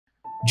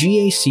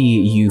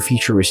GAC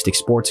Futuristic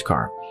Sports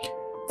Car.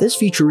 This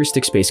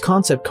futuristic space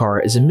concept car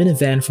is a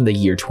minivan from the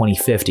year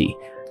 2050.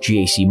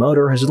 GAC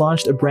Motor has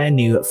launched a brand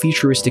new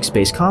futuristic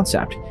space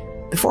concept.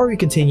 Before we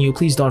continue,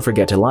 please don't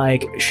forget to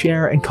like,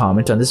 share, and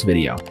comment on this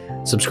video.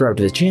 Subscribe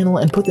to the channel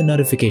and put the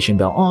notification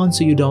bell on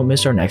so you don't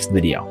miss our next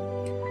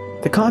video.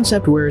 The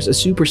concept wears a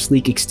super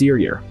sleek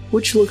exterior,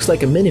 which looks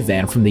like a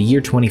minivan from the year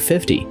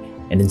 2050,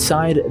 and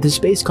inside, the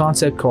space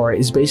concept car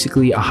is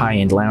basically a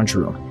high-end lounge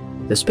room.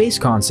 The space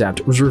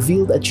concept was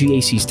revealed at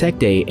GAC's Tech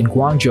Day in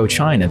Guangzhou,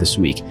 China this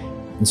week.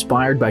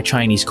 Inspired by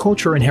Chinese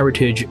culture and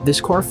heritage, this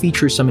car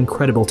features some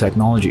incredible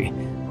technology.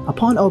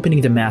 Upon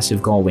opening the massive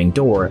gullwing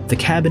door, the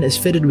cabin is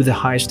fitted with the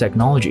highest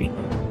technology.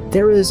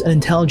 There is an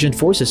intelligent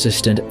voice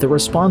assistant that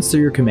responds to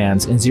your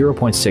commands in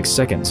 0.6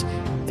 seconds.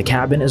 The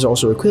cabin is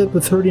also equipped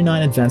with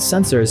 39 advanced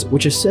sensors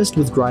which assist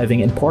with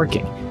driving and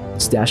parking.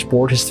 Its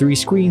dashboard has 3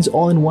 screens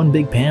all in one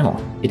big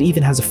panel. It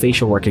even has a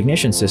facial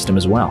recognition system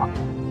as well.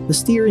 The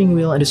steering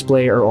wheel and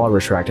display are all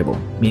retractable,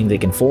 meaning they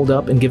can fold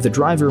up and give the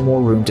driver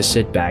more room to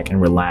sit back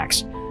and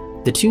relax.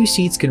 The 2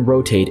 seats can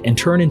rotate and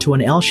turn into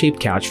an L-shaped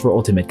couch for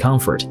ultimate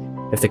comfort.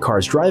 If the car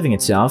is driving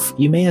itself,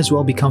 you may as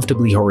well be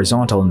comfortably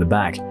horizontal in the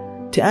back.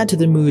 To add to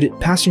the mood,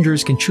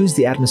 passengers can choose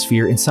the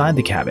atmosphere inside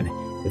the cabin.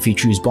 If you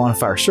choose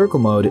bonfire circle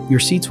mode, your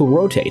seats will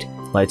rotate,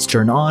 lights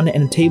turn on,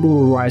 and a table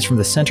will rise from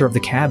the center of the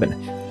cabin.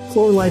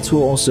 Floor lights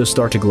will also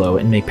start to glow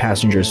and make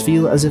passengers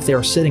feel as if they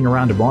are sitting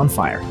around a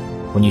bonfire.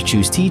 When you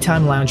choose Tea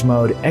Time Lounge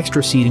mode,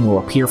 extra seating will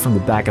appear from the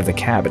back of the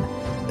cabin.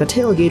 The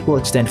tailgate will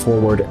extend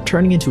forward,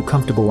 turning into a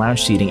comfortable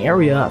lounge seating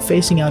area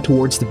facing out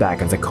towards the back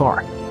of the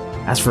car.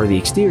 As for the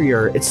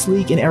exterior, it's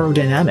sleek and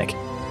aerodynamic.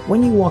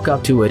 When you walk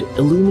up to it,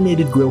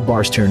 illuminated grille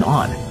bars turn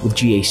on, with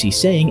GAC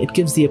saying it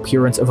gives the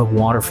appearance of a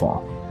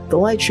waterfall. The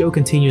light show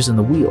continues on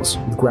the wheels,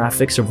 with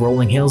graphics of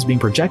rolling hills being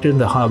projected in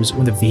the hubs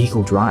when the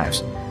vehicle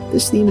drives.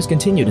 This theme is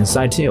continued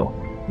inside too.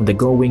 When the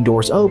gullwing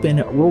doors open,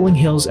 rolling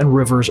hills and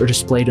rivers are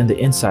displayed on the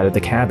inside of the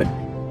cabin.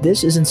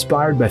 This is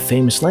inspired by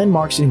famous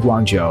landmarks in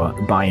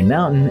Guangzhou, Bayan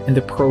Mountain, and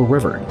the Pearl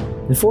River.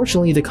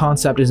 Unfortunately, the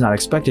concept is not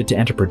expected to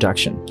enter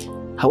production.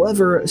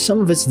 However, some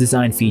of its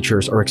design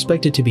features are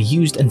expected to be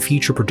used in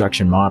future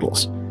production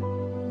models.